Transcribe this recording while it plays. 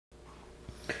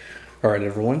Alright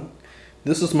everyone,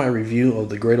 this is my review of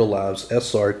the Grado Labs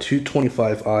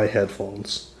SR225i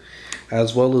headphones,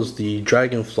 as well as the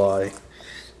DragonFly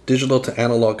digital to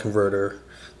analog converter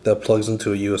that plugs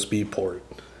into a USB port.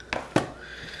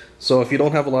 So if you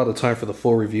don't have a lot of time for the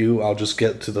full review, I'll just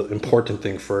get to the important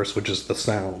thing first, which is the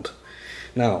sound.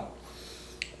 Now,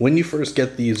 when you first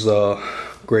get these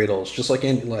Grados, just like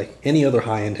any other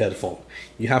high-end headphone,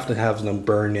 you have to have them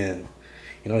burn in.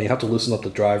 You know, you have to loosen up the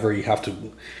driver, you have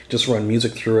to just run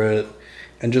music through it,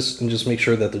 and just make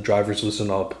sure that the drivers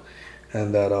loosen up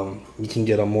and that you can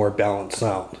get a more balanced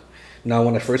sound. Now,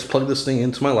 when I first plugged this thing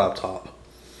into my laptop,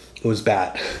 it was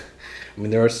bad. I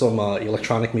mean, there are some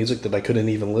electronic music that I couldn't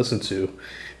even listen to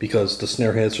because the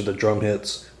snare hits or the drum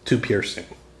hits too piercing.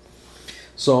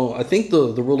 So I think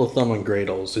the rule of thumb on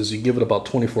Grados is you give it about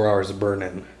 24 hours of burn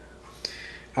in.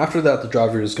 After that, the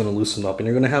driver is going to loosen up and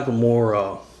you're going to have a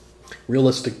more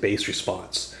realistic bass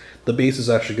response. The bass is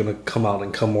actually going to come out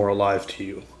and come more alive to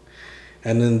you.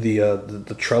 And then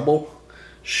the treble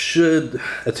should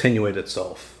attenuate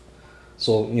itself.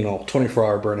 So,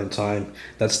 24-hour burn-in time,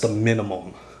 that's the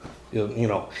minimum.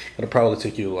 It'll probably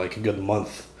take you like a good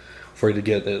month for you to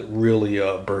get it really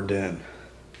burned in.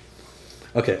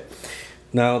 Okay,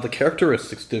 now the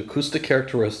acoustic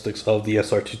characteristics of the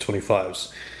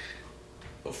SR225s.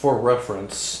 For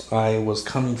reference, I was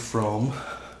coming from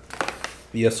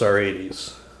the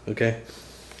SR80s, okay?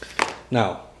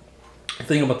 Now, the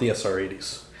thing about the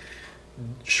SR80s,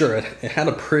 sure, it had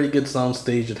a pretty good sound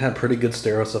stage, it had pretty good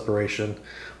stereo separation,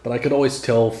 but I could always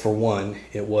tell, for one,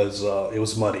 it was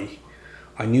muddy.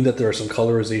 I knew that there was some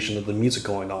colorization of the music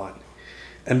going on.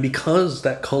 And because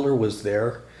that color was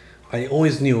there, I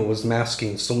always knew it was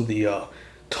masking some of the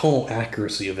tonal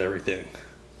accuracy of everything.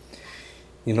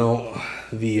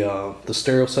 The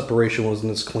stereo separation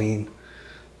wasn't as clean.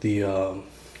 The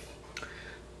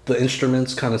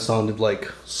instruments kind of sounded like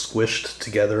squished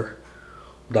together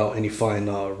without any fine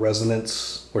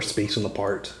resonance or spacing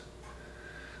apart.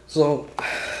 So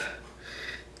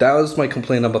that was my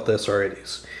complaint about the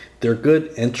SR80s. They're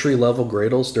good entry-level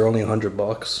Grados. They're only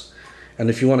 $100, and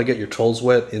if you want to get your toes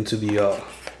wet into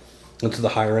the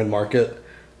higher-end market,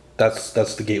 that's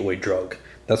the gateway drug.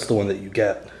 That's the one that you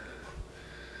get.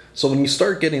 So when you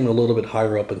start getting a little bit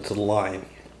higher up into the line,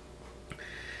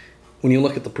 when you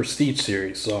look at the Prestige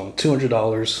series,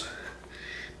 $200.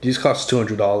 These cost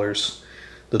 $200.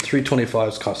 The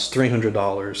 325s cost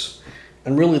 $300,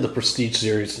 and really the Prestige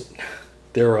series,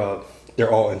 they're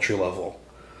all entry level.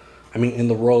 I mean, in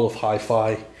the world of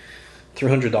hi-fi,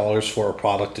 $300 for a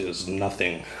product is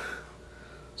nothing.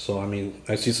 So I mean,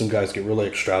 I see some guys get really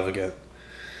extravagant.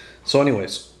 So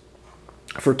anyways,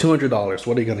 for $200,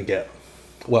 what are you gonna get?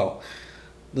 Well,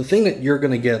 the thing that you're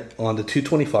gonna get on the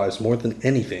 225s more than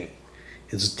anything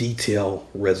is detail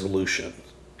resolution.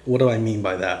 What do I mean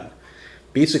by that?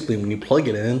 Basically, when you plug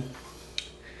it in,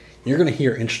 you're going to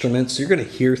hear instruments, you're going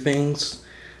to hear things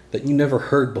that you never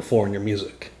heard before in your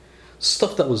music.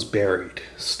 Stuff that was buried,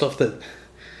 stuff that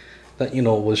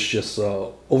was just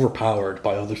overpowered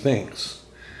by other things.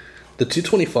 The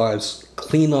 225s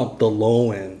clean up the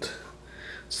low end.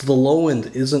 So the low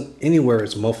end isn't anywhere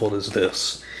as muffled as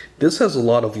this. This has a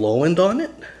lot of low end on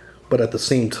it, but at the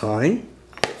same time,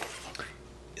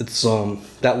 it's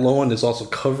that low end is also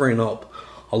covering up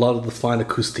a lot of the fine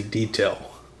acoustic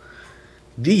detail.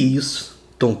 These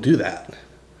don't do that,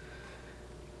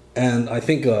 and I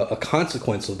think a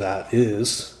consequence of that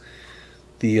is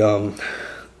the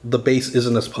bass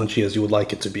isn't as punchy as you would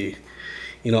like it to be.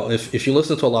 If you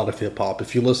listen to a lot of hip hop,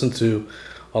 if you listen to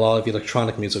a lot of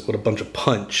electronic music with a bunch of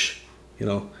punch,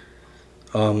 you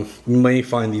may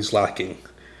find these lacking.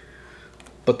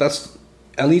 But that's,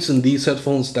 at least in these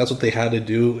headphones, that's what they had to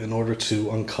do in order to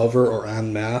uncover or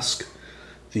unmask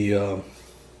the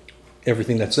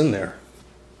everything that's in there.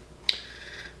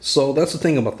 So that's the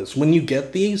thing about this. When you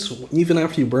get these, even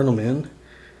after you burn them in,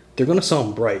 they're going to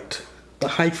sound bright. The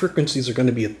high frequencies are going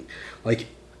to be like,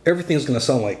 everything's going to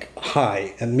sound like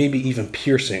high and maybe even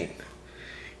piercing.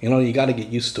 You got to get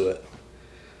used to it.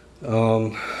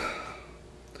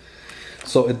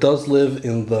 So it does live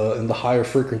in the higher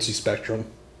frequency spectrum.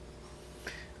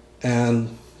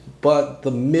 But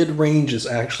the mid-range is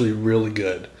actually really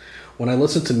good. When I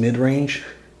listen to mid-range,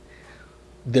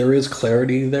 there is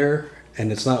clarity there,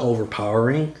 and it's not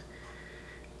overpowering,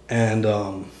 and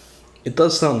it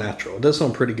does sound natural. It does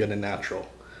sound pretty good and natural.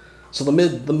 So the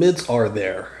mids are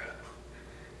there.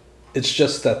 It's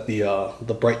just that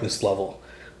the brightness level,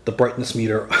 the brightness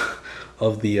meter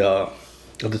of the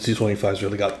 225s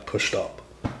really got pushed up.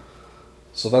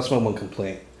 So that's my one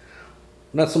complaint.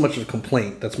 Not so much of a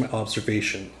complaint, that's my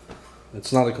observation.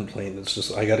 It's not a complaint, it's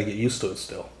just I gotta get used to it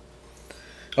still.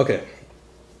 Okay.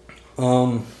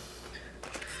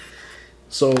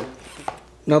 So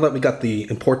now that we got the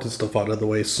important stuff out of the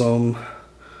way, some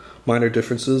minor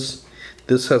differences.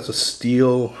 This has a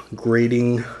steel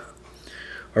grating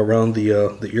around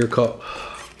the ear cup.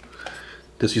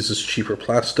 This uses cheaper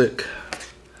plastic.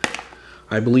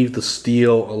 I believe the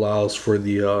steel allows for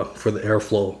the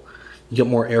airflow. You get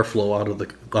more airflow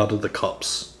out of the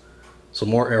cups. So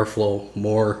more airflow,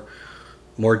 more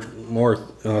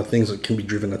things that can be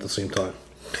driven at the same time.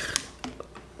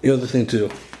 The other thing too,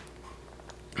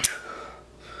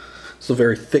 it's a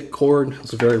very thick cord.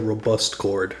 It's a very robust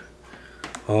cord.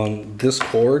 This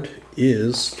cord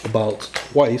is about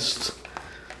twice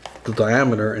the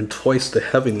diameter and twice the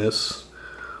heaviness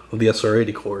of the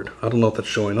SR80 cord. I don't know if that's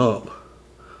showing up,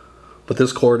 but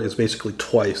this cord is basically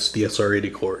twice the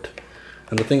SR80 cord.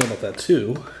 And the thing about that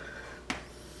too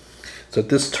is that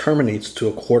this terminates to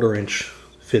a 1/4 inch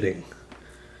fitting.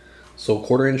 So a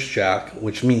 1/4 inch jack,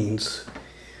 which means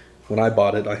when I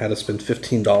bought it, I had to spend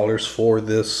 $15 for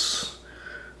this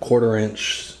 1/4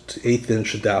 inch to 1/8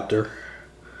 inch adapter.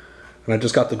 And I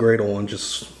just got the Grado one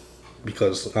just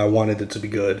because I wanted it to be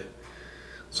good.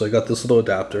 So I got this little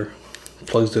adapter,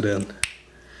 plugs it in,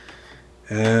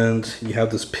 and you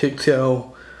have this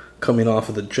pigtail coming off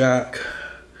of the jack,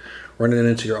 running it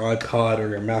into your iPod or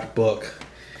your MacBook,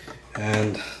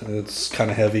 and it's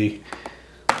kind of heavy,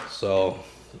 so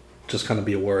just kind of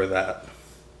be aware of that.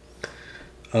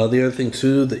 The other thing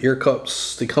too, the ear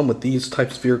cups, they come with these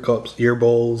types of ear cups, ear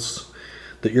bowls.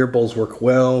 The ear bowls work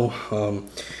well,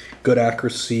 good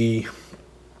accuracy,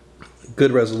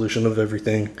 good resolution of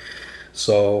everything.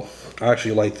 So I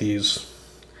actually like these.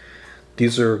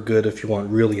 These are good if you want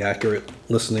really accurate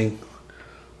listening,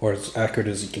 or as accurate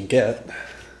as you can get.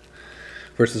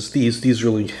 Versus these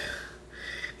really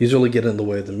get in the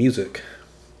way of the music.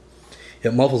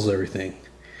 It muffles everything,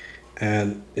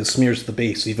 and it smears the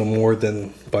bass even more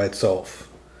than by itself.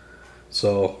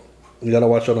 So you gotta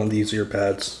watch out on these ear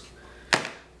pads.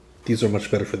 These are much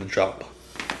better for the job.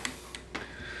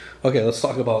 Okay, let's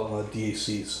talk about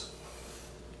DACs.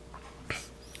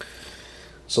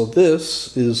 So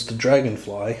this is the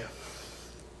DragonFly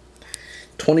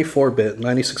 24-bit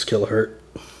 96 kilohertz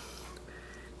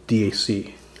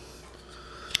DAC.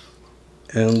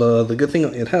 And the good thing,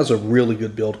 it has a really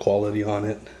good build quality on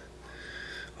it.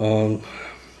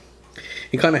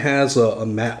 It kind of has a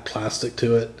matte plastic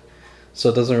to it, so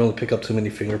it doesn't really pick up too many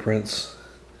fingerprints.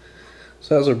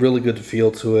 So it has a really good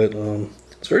feel to it.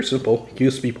 It's very simple.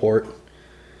 USB port,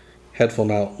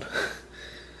 headphone out.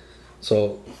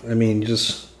 So, I mean, you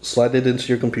just slide it into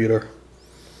your computer,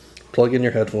 plug in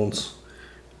your headphones,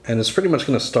 and it's pretty much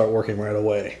going to start working right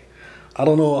away. I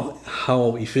don't know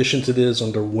how efficient it is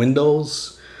under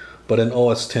Windows, but in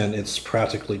OS X, it's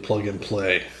practically plug and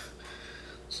play.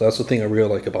 So that's the thing I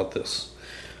really like about this.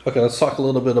 Okay, let's talk a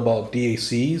little bit about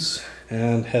DACs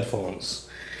and headphones.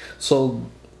 So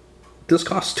this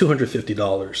costs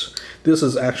 $250. This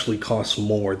is actually costs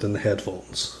more than the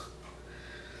headphones.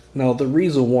 Now the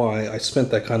reason why I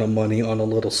spent that kind of money on a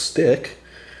little stick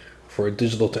for a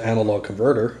digital to analog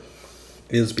converter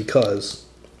is because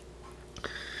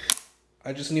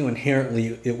I just knew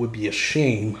inherently it would be a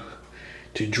shame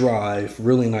to drive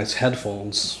really nice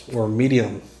headphones or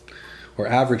medium or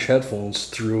average headphones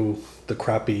through the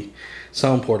crappy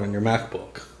sound port on your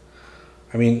MacBook.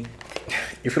 I mean,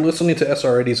 if you're listening to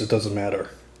SR80s, it doesn't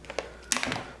matter.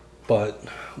 But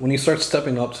when you start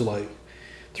stepping up to like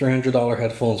 $300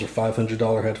 headphones or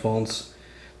 $500 headphones,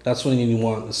 that's when you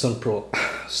want a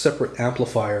separate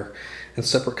amplifier and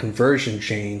separate conversion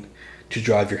chain to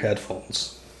drive your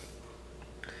headphones.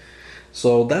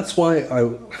 So that's why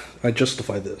I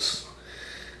justify this.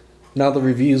 Now the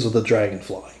reviews of the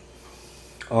DragonFly.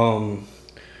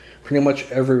 Pretty much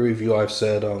every review I've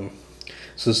said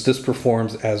says this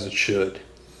performs as it should.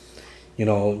 You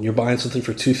know, you're buying something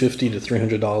for $250 to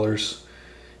 $300.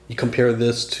 You compare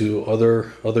this to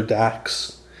other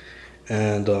DACs,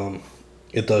 and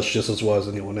it does just as well as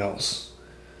anyone else.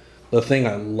 The thing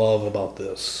I love about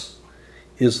this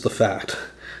is the fact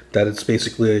that it's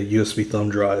basically a USB thumb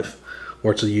drive,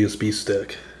 or it's a USB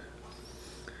stick.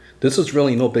 This is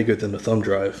really no bigger than a thumb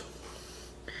drive.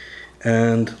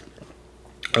 And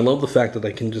I love the fact that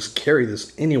I can just carry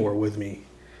this anywhere with me.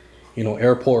 You know,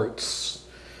 airports,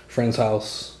 friend's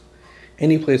house,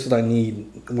 any place that I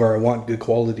need where I want good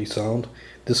quality sound,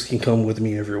 this can come with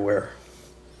me everywhere.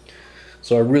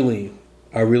 So I really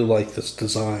like this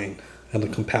design and the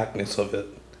compactness of it.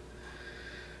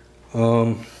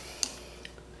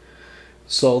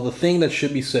 So the thing that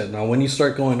should be said, now when you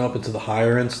start going up into the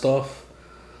higher end stuff,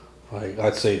 like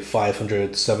I'd say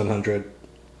 500, 700,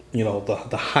 you know,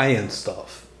 the high-end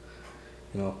stuff,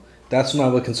 you know, that's when I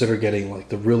would consider getting like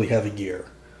the really heavy gear,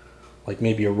 like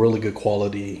maybe a really good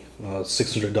quality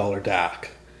 $600 DAC,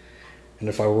 and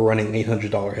if I were running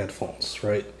 $800 headphones,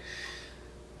 right?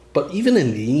 But even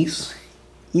in these,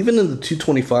 even in the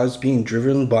 225s being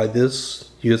driven by this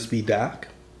USB DAC,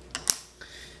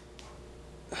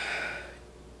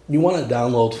 you want to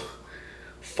download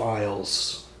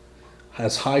files,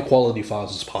 as high quality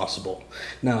files as possible.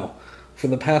 Now, for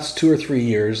the past 2 or 3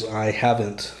 years, I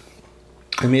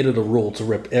made it a rule to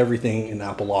rip everything in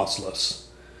Apple lossless.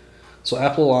 So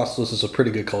Apple lossless is a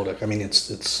pretty good codec. I mean,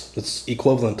 it's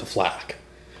equivalent to FLAC,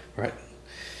 right?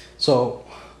 So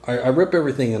I rip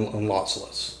everything in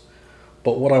lossless.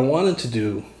 But what I wanted to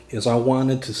do is I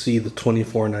wanted to see the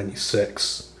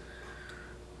 2496.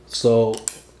 So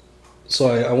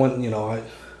I went, you know,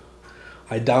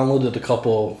 I downloaded a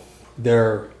couple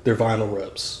their vinyl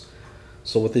rips.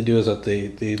 So what they do is that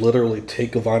they literally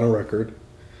take a vinyl record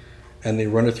and they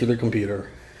run it through their computer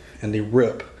and they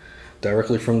rip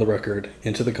directly from the record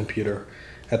into the computer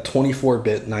at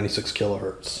 24-bit 96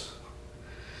 kilohertz.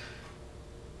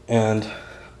 And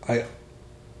I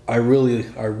really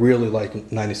like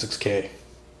 96K,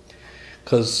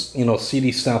 because, you know,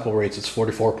 CD sample rates is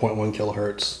 44.1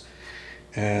 kilohertz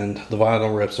and the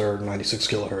vinyl rips are 96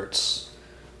 kilohertz.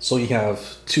 So you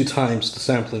have 2 times the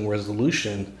sampling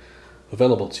resolution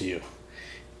available to you.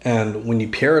 And when you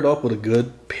pair it up with a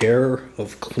good pair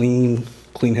of clean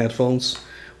headphones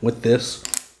with this,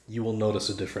 you will notice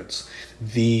a difference.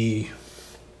 It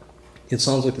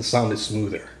sounds like the sound is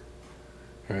smoother,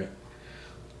 right?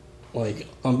 Like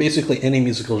on basically any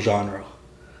musical genre,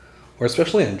 or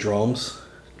especially on drums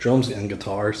and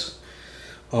guitars,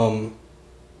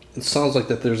 it sounds like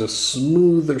that there's a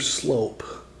smoother slope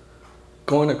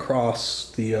going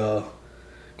across the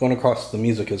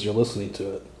music as you're listening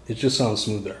to it. It just sounds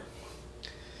smoother.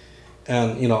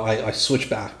 And you know, I switch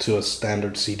back to a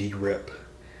standard CD rip,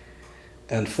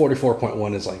 and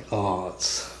 44.1 is like, oh,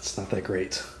 it's not that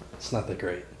great. It's not that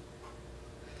great.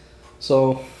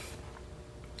 So,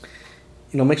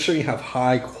 you know, make sure you have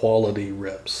high quality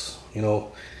rips. You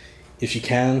know, if you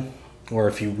can, or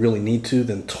if you really need to,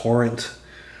 then torrent,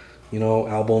 you know,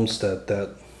 albums that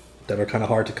are kind of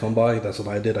hard to come by. That's what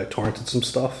I did. I torrented some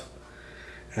stuff,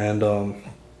 and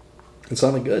it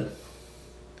sounded good.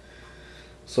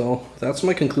 So that's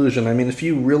my conclusion. I mean, if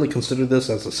you really consider this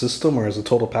as a system or as a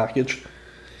total package,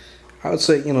 I would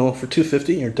say, you know, for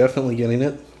 $250, you're definitely getting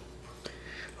it.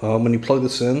 When you plug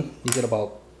this in, you get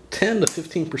about 10 to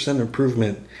 15%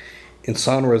 improvement in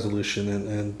sound resolution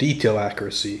and detail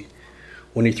accuracy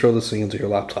when you throw this thing into your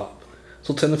laptop.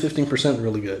 So 10 to 15%,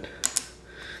 really good.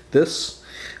 This,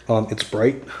 it's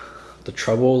bright. The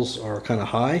trebles are kind of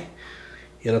high,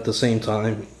 yet at the same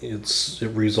time, it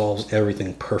resolves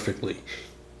everything perfectly.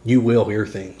 You will hear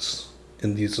things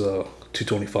in these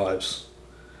 225s.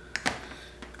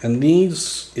 And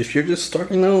these, if you're just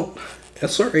starting out,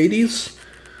 SR80s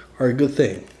are a good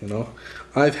thing, you know.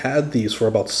 I've had these for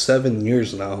about 7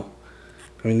 years now.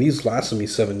 I mean, these lasted me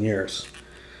 7 years.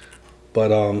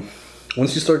 But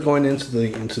once you start going into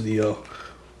the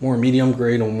more medium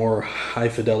grade or more high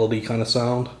fidelity kind of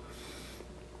sound,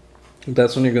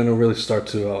 that's when you're going to really start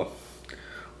to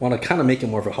want to kind of make it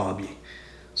more of a hobby.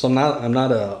 So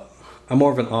I'm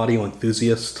more of an audio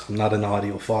enthusiast. I'm not an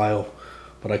audiophile,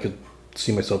 but I could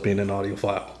see myself being an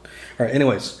audiophile. All right,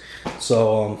 anyways,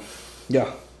 so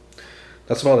yeah,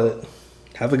 that's about it.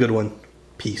 Have a good one.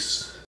 Peace.